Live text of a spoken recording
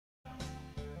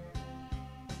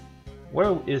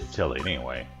Where is Tilly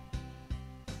anyway?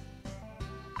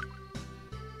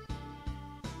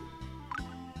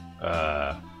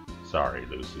 Sorry,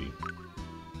 Lucy.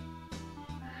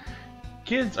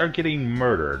 Kids are getting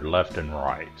murdered left and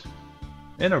right,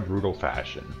 in a brutal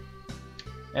fashion.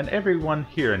 And everyone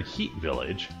here in Heat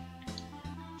Village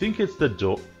think it's the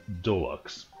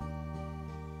Dulux.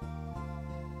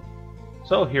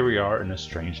 So here we are in a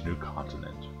strange new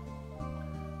continent.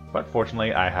 But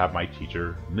fortunately I have my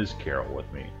teacher, Ms. Carroll,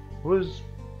 with me, who is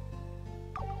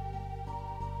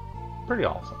pretty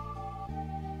awesome.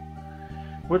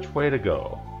 Which way to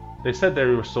go? They said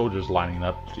there were soldiers lining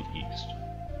up to the east.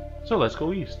 So let's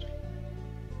go east.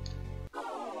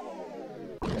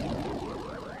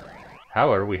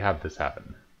 However, we have this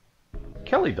happen.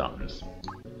 Kelly Duns.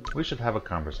 We should have a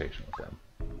conversation with them.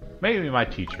 Maybe my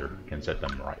teacher can set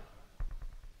them right.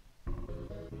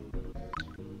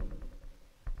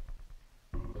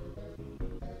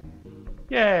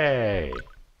 Yay!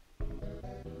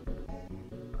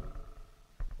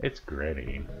 It's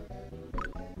gritty.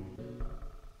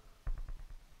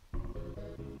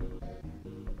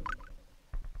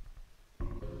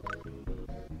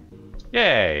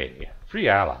 Yay! Free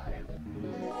ally.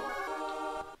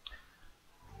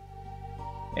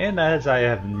 And as I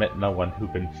have met no one who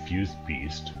can fuse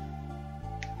beast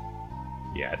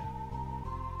yet,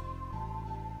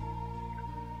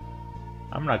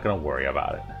 I'm not gonna worry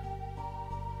about it.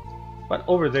 But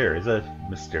over there is a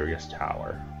mysterious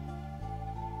tower.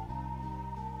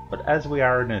 But as we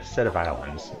are in a set of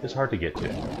islands, it's hard to get to.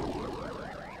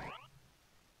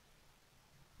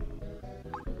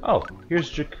 Oh,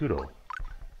 here's Jakudo.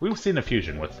 We've seen a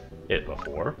fusion with it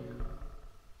before,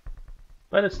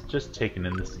 but it's just taken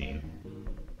in the scene.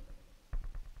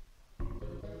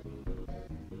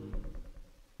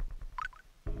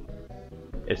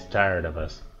 It's tired of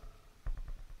us.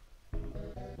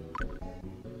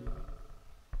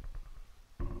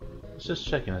 It's just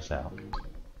checking us out.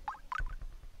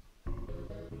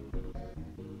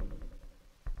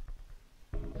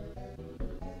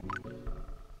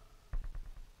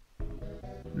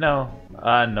 No,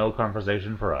 no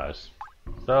conversation for us.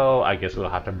 So I guess we'll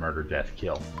have to murder, death,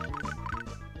 kill.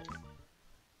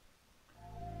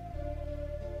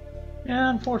 Yeah,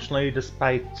 unfortunately,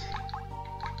 despite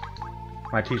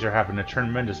my teacher having a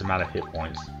tremendous amount of hit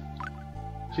points,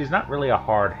 she's not really a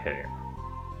hard hitter.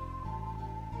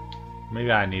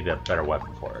 Maybe I need a better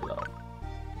weapon for her, though.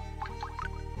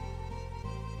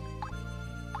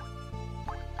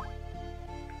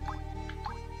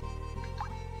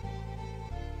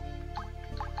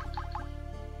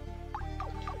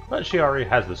 But she already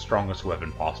has the strongest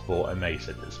weapon possible, a mace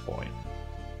at this point.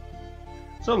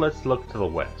 So let's look to the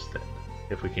west then,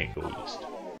 if we can't go east.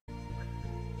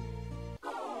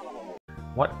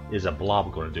 What is a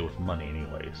blob going to do with money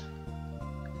anyways?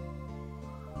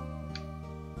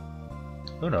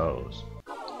 Who knows?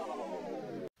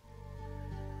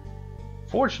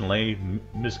 Fortunately,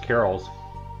 Miss Carroll's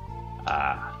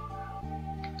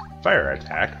fire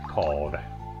attack called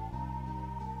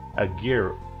a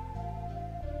gear.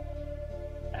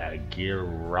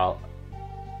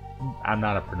 I'm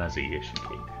not a pronunciation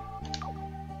king.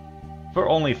 For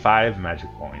only 5 magic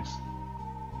points,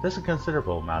 that's a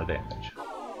considerable amount of damage.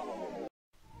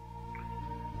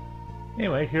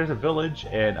 Anyway, here's a village,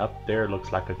 and up there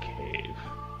looks like a cave.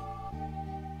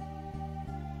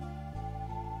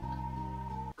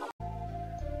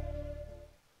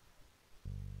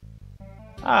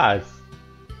 Ah, it's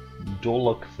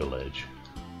Doluk Village.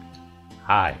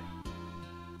 Hi.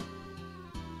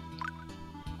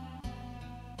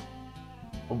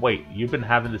 Wait, you've been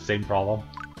having the same problem?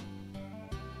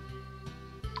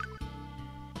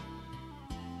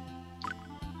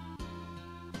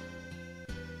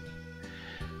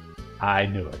 I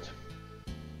knew it.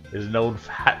 There's no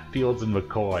Hatfields and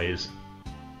McCoys,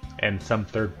 and some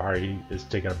third party is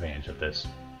taking advantage of this.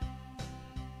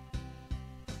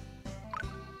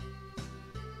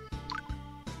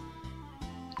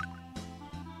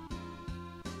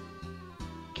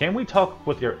 Can we talk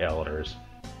with your elders?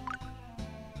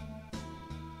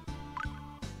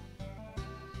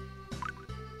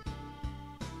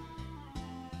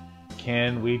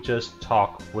 Can we just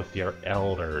talk with your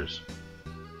elders?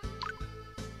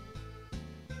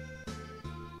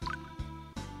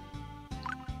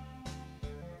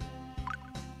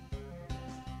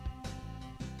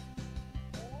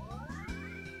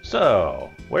 So,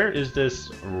 where is this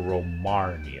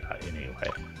Romarnia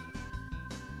anyway?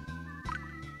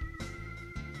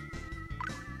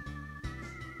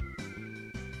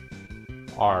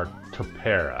 Or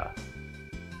Topera.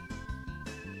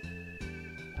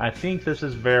 I think this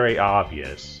is very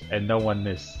obvious, and no one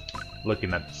is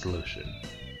looking at the solution.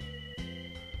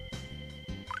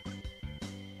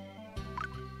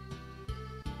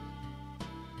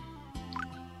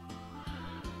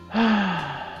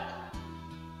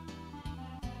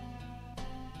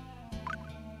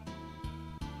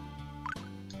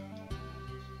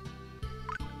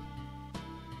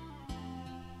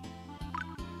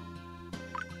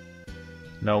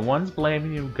 No one's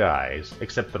blaming you guys,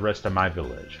 except the rest of my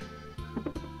village.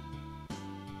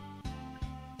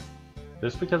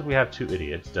 Just because we have 2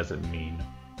 idiots doesn't mean...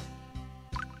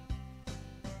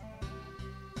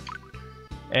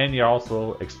 And you're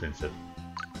also expensive.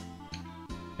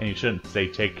 And you shouldn't say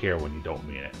take care when you don't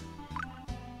mean it.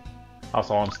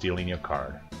 Also, I'm stealing your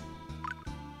card.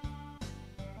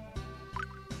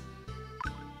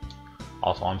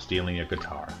 Also, I'm stealing your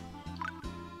guitar.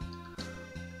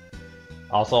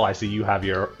 Also, I see you have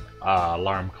your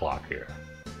alarm clock here.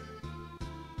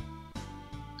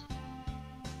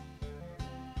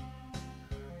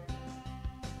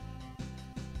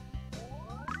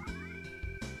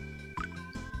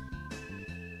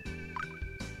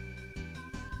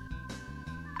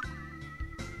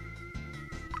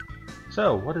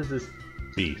 So, what is this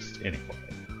beast, anyway?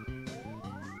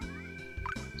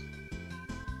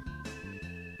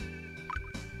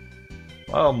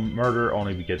 Well, murder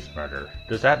only begets murder.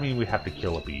 Does that mean we have to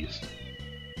kill a beast?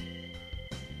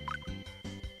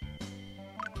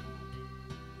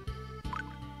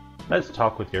 Let's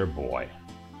talk with your boy.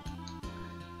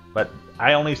 But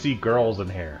I only see girls in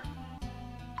here.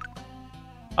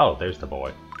 Oh, there's the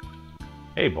boy.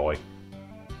 Hey, boy.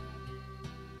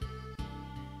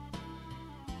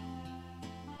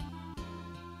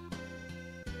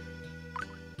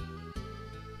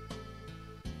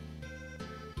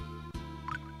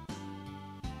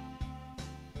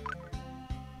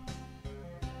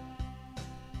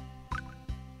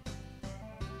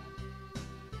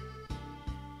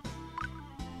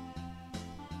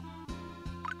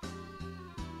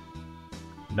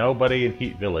 Nobody in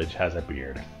Heat Village has a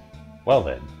beard. Well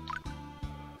then.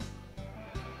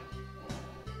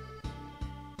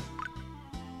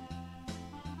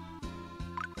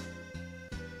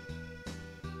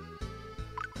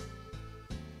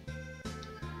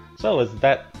 So is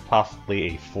that possibly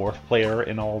a 4th player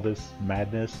in all this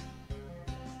madness?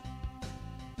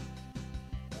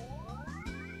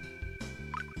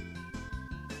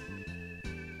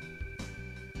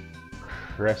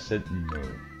 Crescent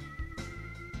Moon.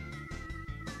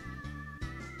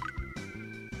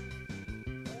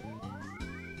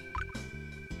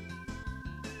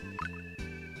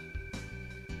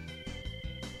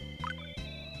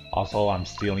 Also, I'm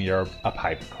stealing a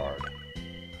pipe card.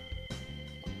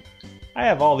 I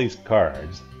have all these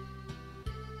cards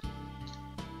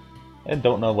and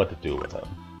don't know what to do with them.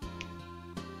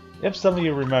 If some of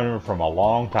you remember from a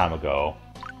long time ago,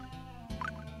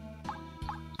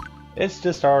 it's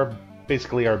just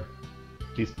basically our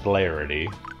bestiality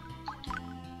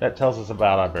that tells us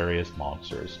about our various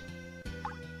monsters.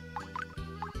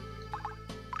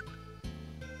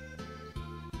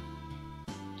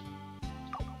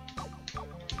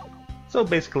 So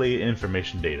basically,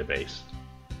 information database.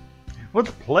 With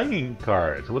playing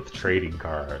cards, with trading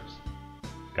cards.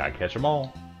 Gotta catch them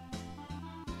all.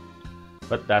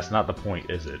 But that's not the point,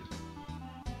 is it?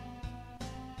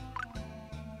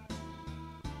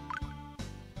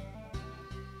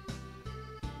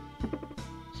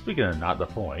 Speaking of not the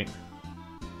point,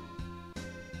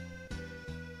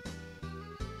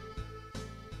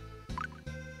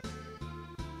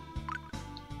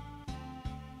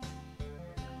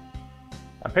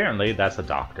 apparently that's a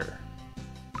doctor.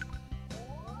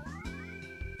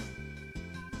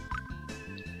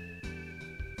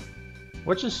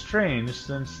 Which is strange,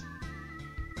 since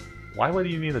why would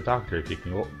you need a doctor if you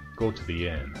can go to the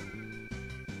inn?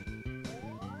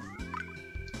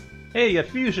 Hey, a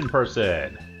fusion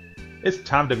person! It's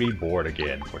time to be bored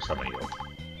again for some of you.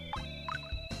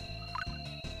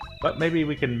 But maybe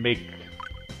we can make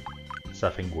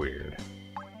something weird.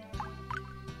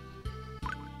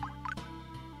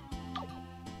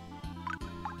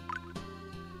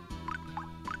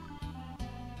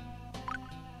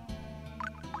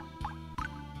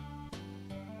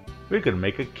 We could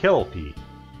make a Kelpie.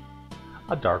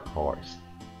 A dark horse.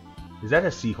 Is that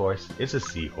a seahorse? It's a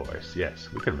seahorse. Yes,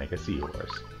 we could make a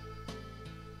seahorse.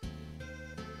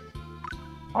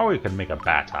 Or we could make a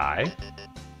bat eye.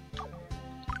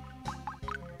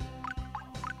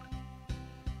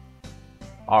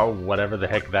 Or whatever the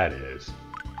heck that is.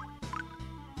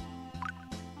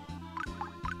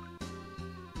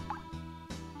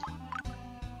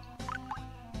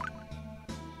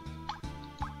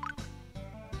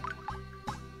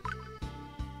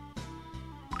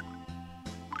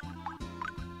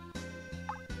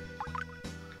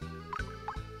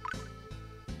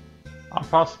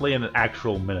 possibly an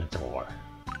actual minotaur.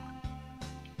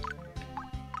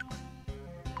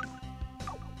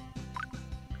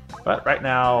 But right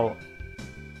now,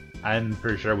 I'm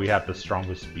pretty sure we have the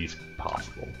strongest beast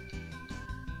possible.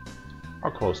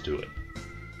 Or close to it.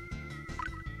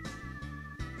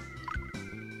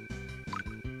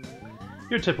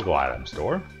 Your typical item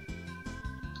store.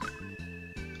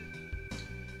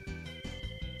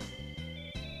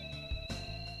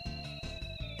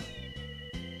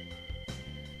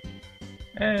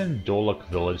 And Dolok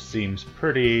Village seems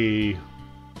pretty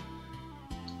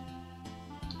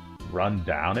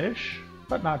run-down-ish,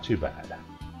 but not too bad.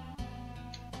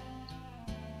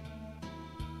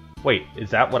 Wait,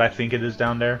 is that what I think it is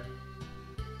down there?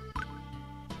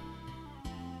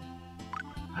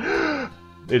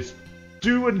 It's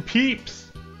Dew and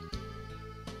Peeps!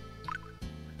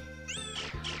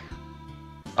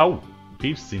 Oh,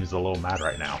 Peeps seems a little mad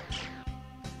right now.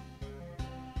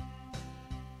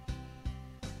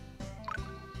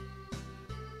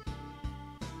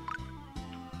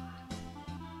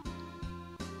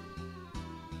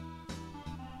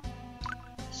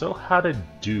 So how did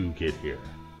Dew get here?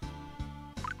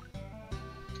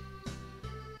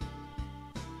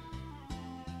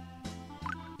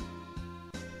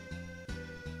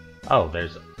 Oh,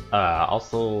 there's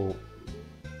also...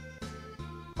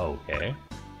 Okay.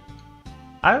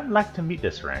 I'd like to meet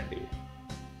this Randy.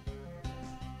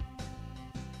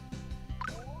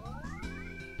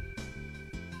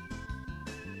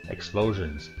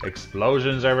 Explosions.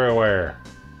 Explosions everywhere!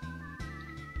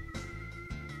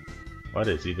 What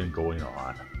is even going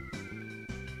on?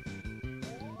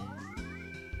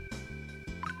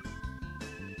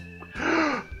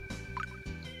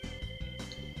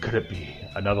 Could it be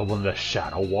another one of the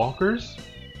Shadow Walkers?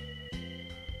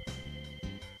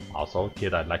 Also,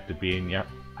 kid, I'd like to be in your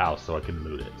house so I can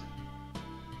loot it.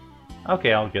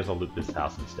 Okay, I guess I'll loot this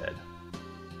house instead.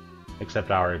 Except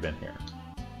I've already been here.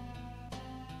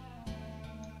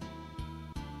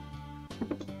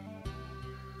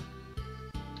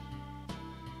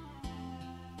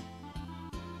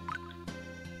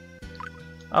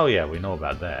 Oh yeah, we know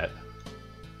about that.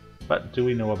 But do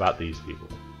we know about these people?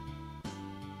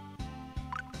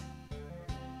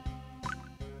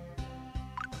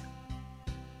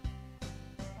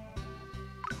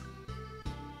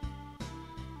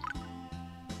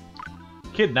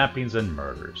 Kidnappings and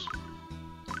murders.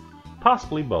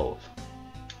 Possibly both.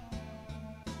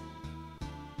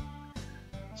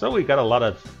 So we got a lot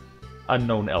of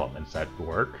unknown elements at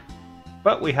work,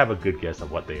 but we have a good guess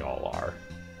of what they all are.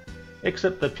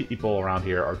 Except the people around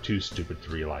here are too stupid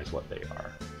to realize what they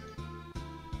are.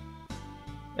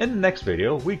 In the next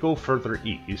video, we go further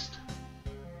east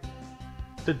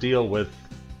to deal with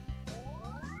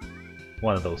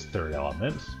one of those third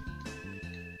elements,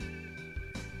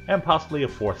 and possibly a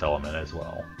fourth element as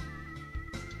well.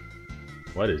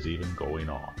 What is even going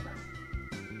on?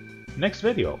 Next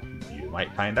video, you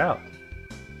might find out.